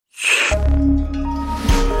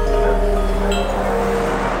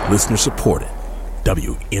Listener supported.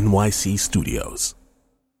 WNYC Studios.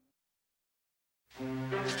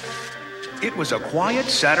 It was a quiet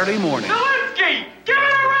Saturday morning. Zelensky! Give it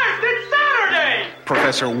a rest! It's Saturday!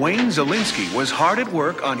 Professor Wayne Zelensky was hard at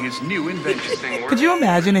work on his new invention. Could you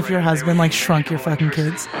imagine if your husband, like, shrunk your fucking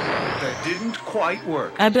kids? That didn't quite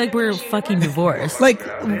work. I'd be like, we're fucking divorced. Like,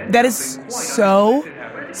 that is so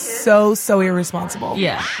irresponsible.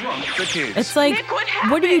 Yeah. Shrunk the kids. It's like,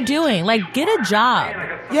 what are you doing? Like, get a job.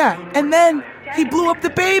 Yeah, and then he blew up the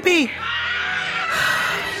baby.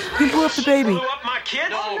 He blew up the baby.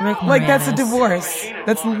 Like, that's a divorce.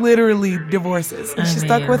 That's literally divorces. And she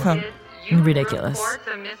stuck with him. Ridiculous.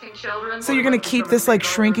 So you're going to keep this, like,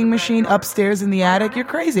 shrinking machine upstairs in the attic? You're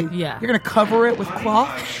crazy. Yeah. You're going to cover it with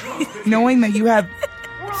cloth, knowing that you have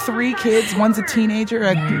 3 kids, one's a teenager,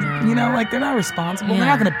 you know, like, they're not responsible. Yeah. They're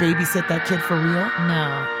not going to babysit that kid for real.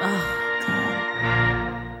 No. Ugh.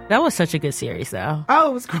 That was such a good series, though. Oh,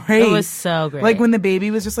 it was great. It was so great. Like, when the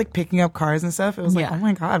baby was just, like, picking up cars and stuff, it was like, Yeah. oh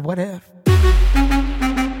my God, what if?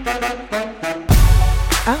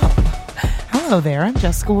 Oh. Hello there, I'm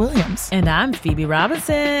Jessica Williams. And I'm Phoebe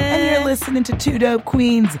Robinson. And you're listening to Two Dope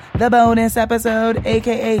Queens, the bonus episode,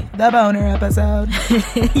 a.k.a. the boner episode.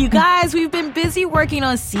 You guys, we've been busy working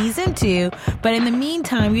on season 2, but in the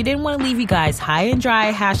meantime, we didn't want to leave you guys high and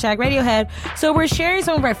dry, #Radiohead, so we're sharing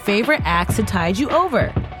some of our favorite acts to tide you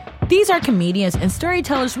over. These are comedians and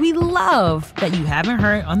storytellers we love that you haven't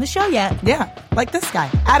heard on the show yet. Yeah, like this guy,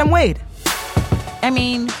 Adam Wade. I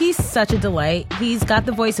mean, he's such a delight. He's got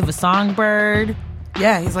the voice of a songbird.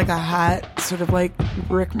 Yeah, he's like a hot, sort of like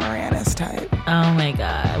Rick Moranis type. Oh my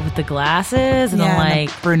God, with the glasses and yeah, the like and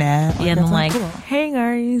the brunette. Yeah, and the like, cool. hey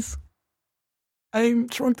guys. I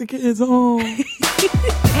shrunk the kids. Oh.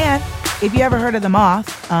 And if you ever heard of The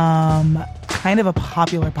Moth, kind of a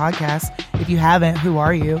popular podcast. If you haven't, who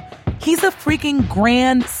are you? He's a freaking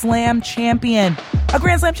Grand Slam champion. A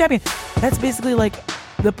Grand Slam champion. That's basically like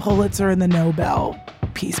the Pulitzer and the Nobel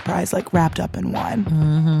Peace Prize, like wrapped up in one.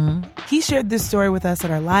 Mm-hmm. He shared this story with us at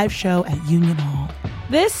our live show at Union Hall.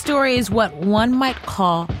 This story is what one might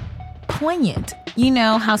call poignant. You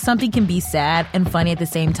know how something can be sad and funny at the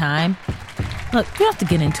same time? Look, we don't have to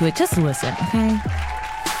get into it. Just listen, okay?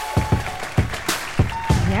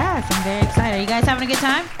 Yes, I'm very excited. Are you guys having a good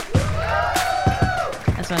time?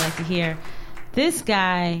 That's what I like to hear. This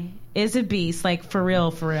guy is a beast, like for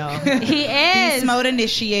real, for real. He is. Beast mode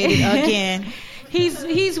initiated again.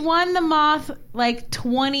 He's won the Moth like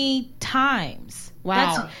 20 times.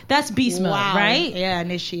 Wow. That's beast mode, right? Yeah,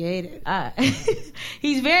 initiated.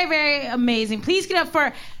 He's very, very amazing. Please get up for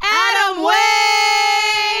Adam Wade!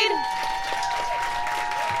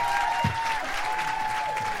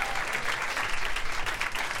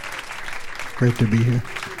 Great to be here.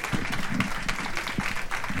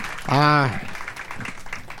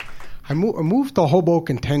 I moved to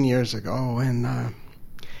Hoboken 10 years ago, and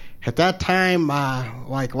at that time,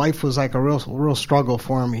 like life was like a real struggle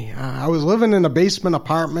for me. I was living in a basement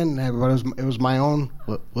apartment, but it was my own,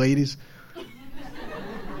 ladies.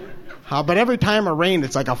 But every time it rained,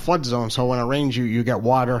 it's like a flood zone. So when it rains, you get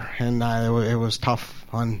water, and it was tough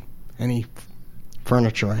on any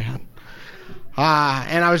furniture I had.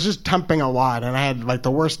 And I was just temping a lot, and I had like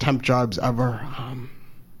the worst temp jobs ever.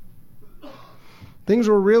 Things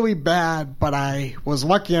were really bad, but I was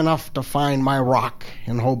lucky enough to find my rock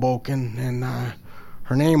in Hoboken, and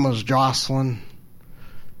her name was Jocelyn.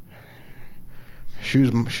 She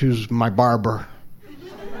was my barber.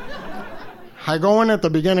 I go in at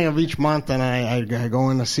the beginning of each month, and I go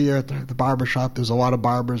in to see her at the barber shop. There's a lot of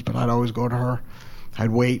barbers, but I'd always go to her.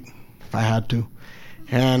 I'd wait if I had to.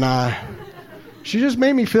 And she just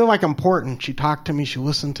made me feel like important. She talked to me. She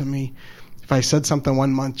listened to me. If I said something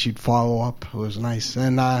one month, she'd follow up. It was nice.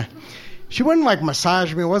 And she wouldn't like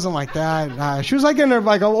massage me. It wasn't like that. She was like in her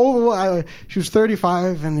like old. She was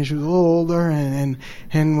 35 and she was a little older. And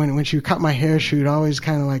when she would cut my hair, she would always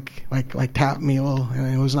kind of like tap me a little.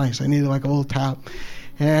 And it was nice. I needed like a little tap.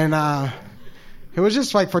 And it was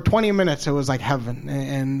just like for 20 minutes, it was like heaven.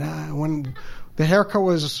 And when the haircut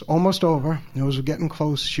was almost over, it was getting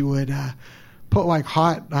close, she would put like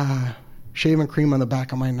hot shaving cream on the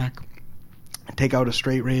back of my neck. Take out a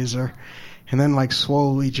straight razor, and then like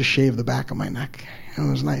slowly just shave the back of my neck. It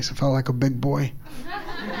was nice. I felt like a big boy.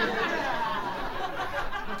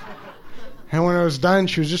 And when it was done,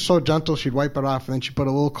 she was just so gentle. She'd wipe it off, and then she put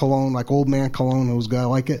a little cologne, like old man cologne. It was good. I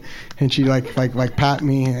like it. And she'd like pat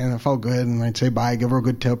me, and it felt good. And I'd say bye, give her a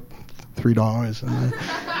good tip, $3.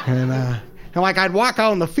 And like I'd walk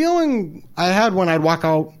out, and the feeling I had when I'd walk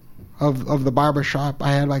out of the barber shop,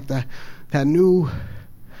 I had like that new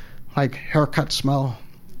like haircut smell.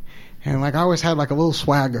 And like I always had like a little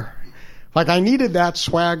swagger. Like I needed that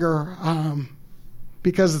swagger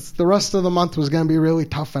because the rest of the month was going to be really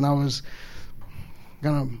tough and I was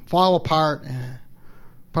going to fall apart.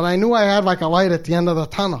 But I knew I had like a light at the end of the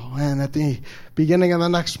tunnel. And at the beginning of the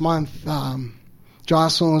next month,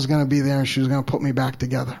 Jocelyn was going to be there and she was going to put me back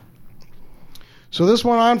together. So this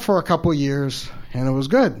went on for a couple of years and it was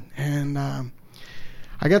good. And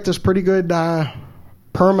I got this pretty good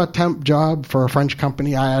perma temp job for a French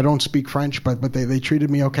company. I don't speak French, but they treated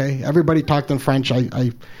me okay. Everybody talked in French.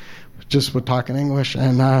 I just would talk in English.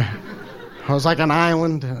 And I was like an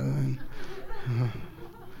island.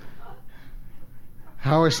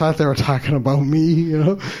 I always thought they were talking about me,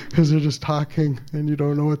 because they're just talking and you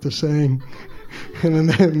don't know what they're saying. And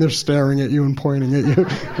then they're staring at you and pointing at you.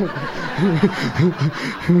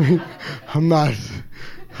 I'm not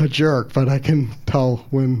a jerk, but I can tell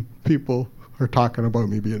when people are talking about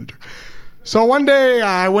me being a jerk. So one day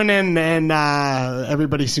I went in and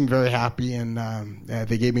everybody seemed very happy and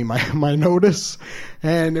they gave me my notice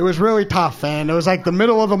and it was really tough and it was like the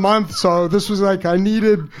middle of the month, so this was like I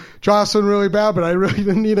needed Jocelyn really bad, but I really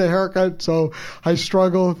didn't need a haircut, so I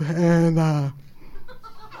struggled and I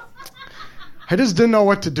just didn't know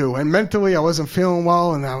what to do and mentally I wasn't feeling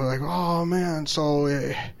well and I was like, oh man, so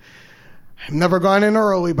I've never gone in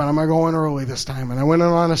early, but I'm going to go in early this time. And I went in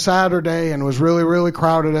on a Saturday, and it was really, really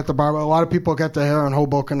crowded at the bar. A lot of people get their hair in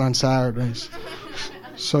Hoboken on Saturdays,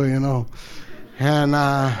 so you know. And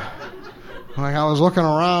like I was looking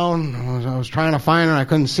around, I was trying to find her, and I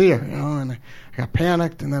couldn't see her, and I got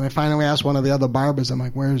panicked. And then I finally asked one of the other barbers, I'm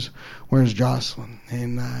like, where's Jocelyn?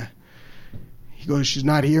 And he goes, she's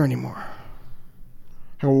not here anymore.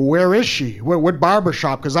 I go, where is she? What barber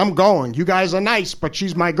shop? Because I'm going. You guys are nice, but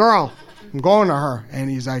she's my girl. I'm going to her. And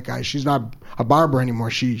he's like, she's not a barber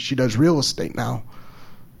anymore. She does real estate now.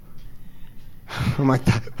 I'm like,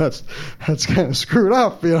 that's kind of screwed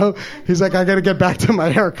up, He's like, I got to get back to my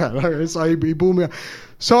haircut. So he blew me up.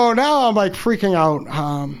 So now I'm like freaking out.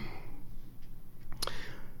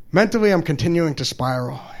 Mentally, I'm continuing to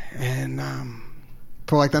spiral. And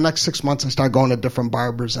for like the next 6 months, I start going to different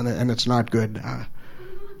barbers, and it's not good. I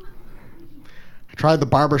tried the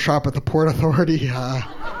barber shop at the Port Authority.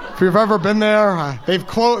 If you've ever been there,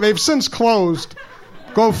 they've since closed.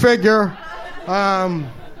 Go figure.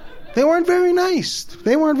 They weren't very nice.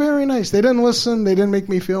 They didn't listen. They didn't make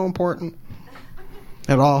me feel important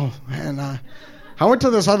at all. And I went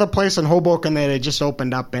to this other place in Hoboken that had just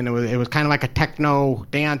opened up, and it was kind of like a techno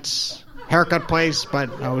dance haircut place.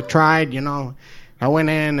 But I tried, I went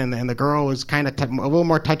in, and the girl was kind of a little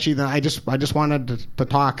more touchy than I just wanted to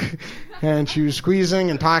talk. And she was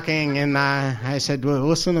squeezing and talking, and I said, well,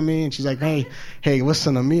 listen to me. And she's like, hey,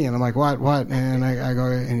 listen to me. And I'm like, what? And I go,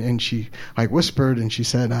 and she like whispered, and she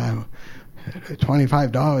said,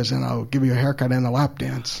 $25, and I'll give you a haircut and a lap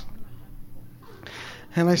dance.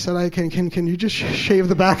 And I said, can you just shave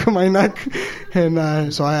the back of my neck?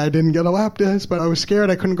 And so I didn't get a lap dance, but I was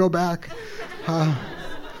scared I couldn't go back. I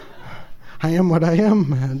am what I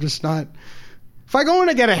am. I'm just not. If I go in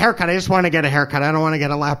to get a haircut, I just want to get a haircut. I don't want to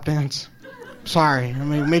get a lap dance. Sorry. I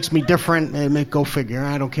mean, it makes me different. Go figure.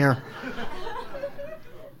 I don't care.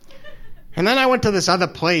 And then I went to this other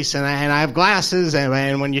place, and I have glasses,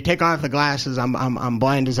 and when you take off the glasses, I'm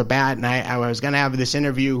blind as a bat. And I was going to have this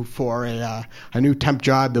interview for a new temp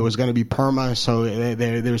job that was going to be perma. So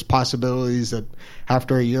there's possibilities that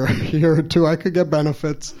after a year or two, I could get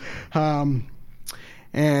benefits.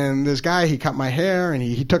 And this guy, he cut my hair, and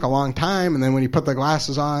he took a long time. And then when he put the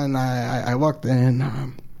glasses on, I looked,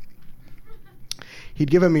 and he'd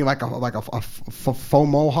given me like a faux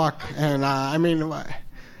mohawk. And I mean,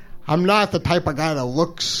 I'm not the type of guy that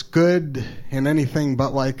looks good in anything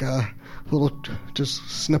but like a little just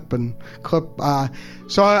snip and clip.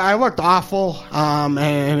 So I looked awful,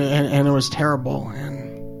 and it was terrible.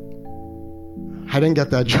 And I didn't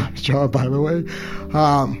get that job, by the way.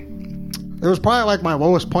 It was probably like my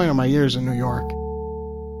lowest point of my years in New York.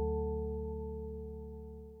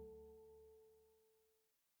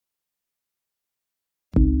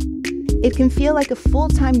 It can feel like a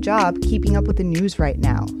full-time job keeping up with the news right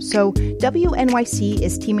now. So WNYC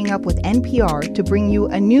is teaming up with NPR to bring you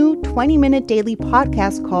a new 20-minute daily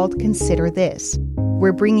podcast called Consider This.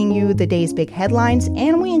 We're bringing you the day's big headlines,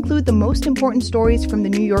 and we include the most important stories from the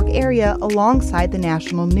New York area alongside the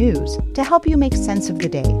national news to help you make sense of the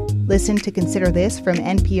day. Listen to Consider This from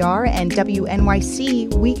NPR and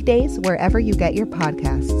WNYC weekdays wherever you get your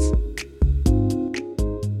podcasts.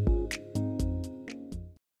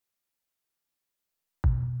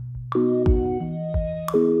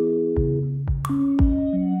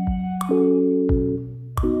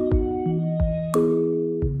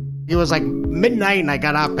 it was like midnight, and I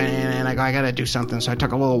got up and I go, I got to do something. So I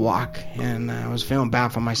took a little walk, and I was feeling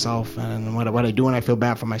bad for myself. And what I do when I feel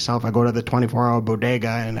bad for myself, I go to the 24-hour bodega,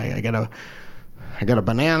 and I get a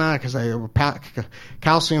banana because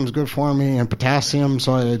calcium's good for me, and potassium,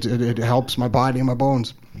 so it helps my body and my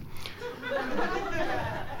bones.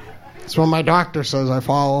 That's what my doctor says. I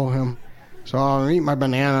follow him. So I'll eat my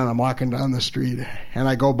banana, and I'm walking down the street, and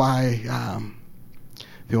I go by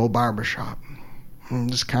the old barber shop. I'm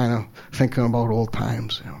just kind of thinking about old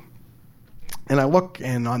times, And I look,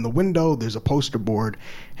 and on the window there's a poster board,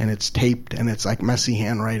 and it's taped, and it's like messy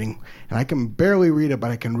handwriting, and I can barely read it, but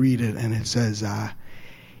I can read it, and it says,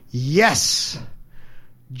 "Yes,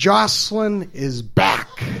 Jocelyn is back."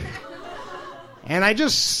 And I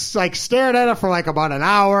just like stared at it for like about an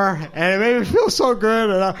hour, and it made me feel so good.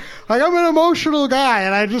 And I'm an emotional guy,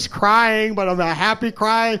 and I'm just crying, but I'm a happy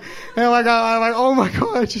cry. And I'm like, oh my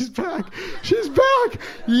God, she's back. She's back.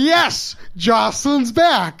 Yes, Jocelyn's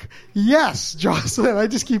back. Yes, Jocelyn. I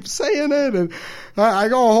just keep saying it, and I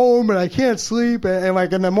go home and I can't sleep. And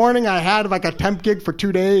like in the morning, I had like a temp gig for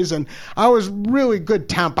 2 days, and I was really good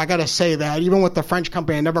temp. I gotta say that. Even with the French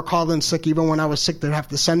company, I never called in sick. Even when I was sick, they'd have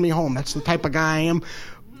to send me home. That's the type of guy I am.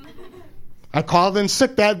 I called in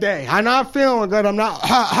sick that day. I'm not feeling good. I'm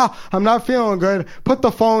not feeling good. Put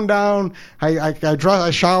the phone down.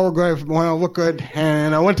 I showered good. Want to look good,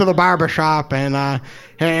 and I went to the barber shop, and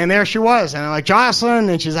there she was, and I'm like, Jocelyn,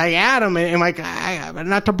 and she's like, Adam, and like,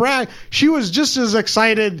 not to brag, she was just as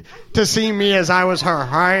excited to see me as I was her, all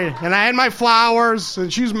right? And I had my flowers,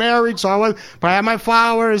 and she's married, but I had my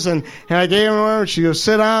flowers, and I gave her, she goes,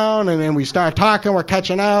 sit down, and then we start talking, we're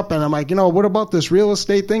catching up, and I'm like, what about this real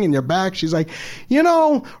estate thing in your back? She's like,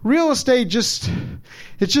 real estate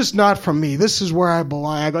it's just not for me. This is where I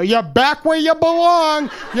belong. I go, you're back where you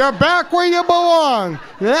belong. You're back where you belong.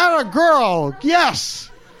 You're not a girl. Yes.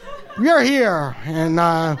 You're here. And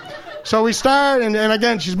so we start, and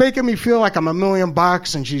again, she's making me feel like I'm $1 million,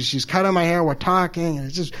 and she's cutting my hair. We're talking,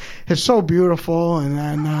 and it's so beautiful. And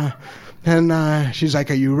then she's like,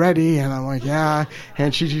 are you ready? And I'm like, yeah.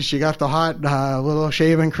 And she got the hot little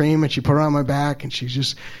shaving cream, and she put it on my back, and she's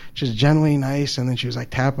just gently nice. And then she was like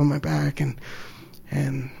tapping my back,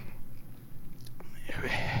 and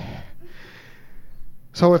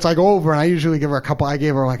so it's like over, and I usually give her I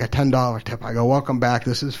gave her like a $10 tip. I go, welcome back.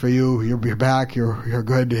 This is for you. You're back. You're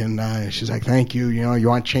good. And she's like, thank you. You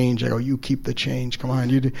want change? I go, you keep the change. Come on.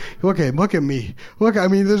 Look at me. Look, I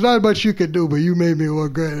mean, there's not much you could do, but you made me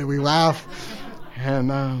look good. And we laugh.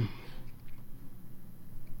 And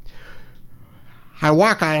I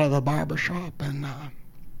walk out of the barber shop, and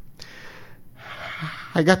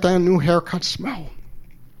I got that new haircut smell.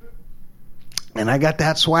 And I got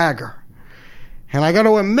that swagger. And I got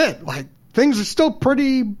to admit, like, things are still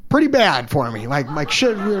pretty bad for me. Like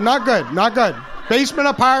shit, not good. Basement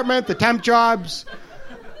apartment, the temp jobs.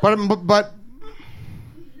 But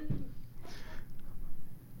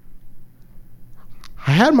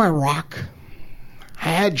I had my rock. I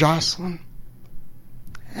had Jocelyn.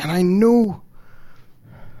 And I knew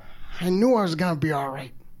I was going to be all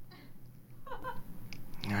right.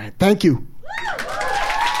 All right, thank you.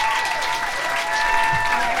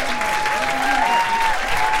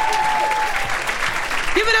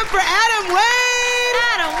 Give it up for Adam Wade!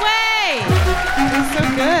 Adam Wade! That's so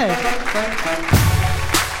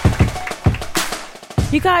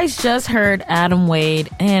good. You guys just heard Adam Wade,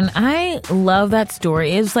 and I love that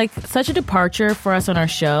story. It was like such a departure for us on our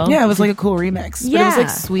show. Yeah, it was like a cool remix. Yeah. But it was like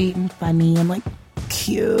sweet and funny and like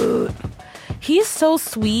cute. He's so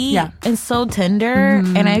sweet and so tender,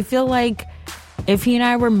 Mm-hmm. and I feel like if he and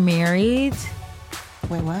I were married...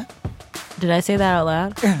 Wait, what? Did I say that out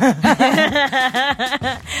loud?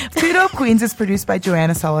 Feet Up Queens is produced by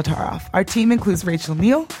Joanna Solitaroff. Our team includes Rachel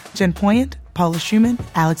Neal, Jen Poyant, Paula Schumann,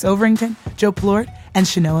 Alex Overington, Joe Plort, and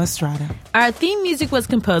Shanoa Estrada. Our theme music was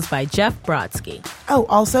composed by Jeff Brodsky. Oh,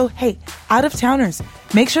 also, hey, out-of-towners,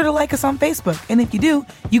 make sure to like us on Facebook. And if you do,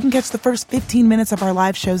 you can catch the first 15 minutes of our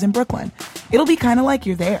live shows in Brooklyn. It'll be kind of like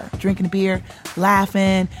you're there, drinking a beer,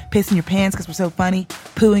 laughing, pissing your pants because we're so funny,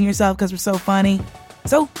 pooing yourself because we're so funny.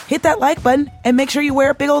 So hit that like button and make sure you wear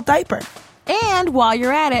a big old diaper. And while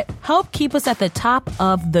you're at it, help keep us at the top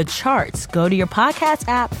of the charts. Go to your podcast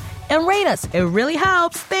app and rate us. It really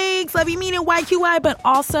helps. Thanks. Love you, mean it, YQI. But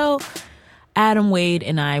also, Adam Wade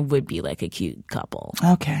and I would be like a cute couple.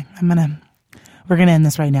 Okay, we're gonna end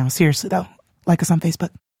this right now. Seriously though, like us on Facebook.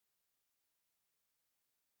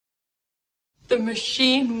 The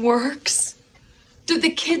machine works? Do the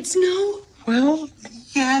kids know? Well,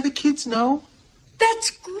 yeah, the kids know.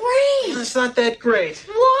 That's great. It's not that great.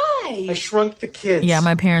 Why? I Shrunk the Kids. Yeah,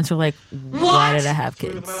 my parents were like, why did I have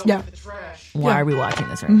kids? Yeah. Why are we watching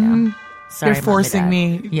this right now? Sorry, They're forcing Mom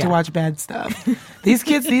and me Dad. to watch bad stuff. These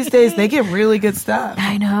kids these days, they get really good stuff.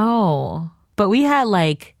 I know. But we had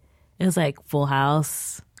like, it was like Full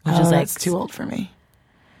House, which is like that's too old for me.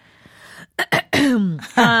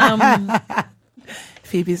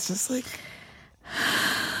 Phoebe's just like,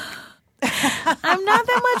 I'm not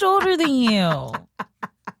that much older than you.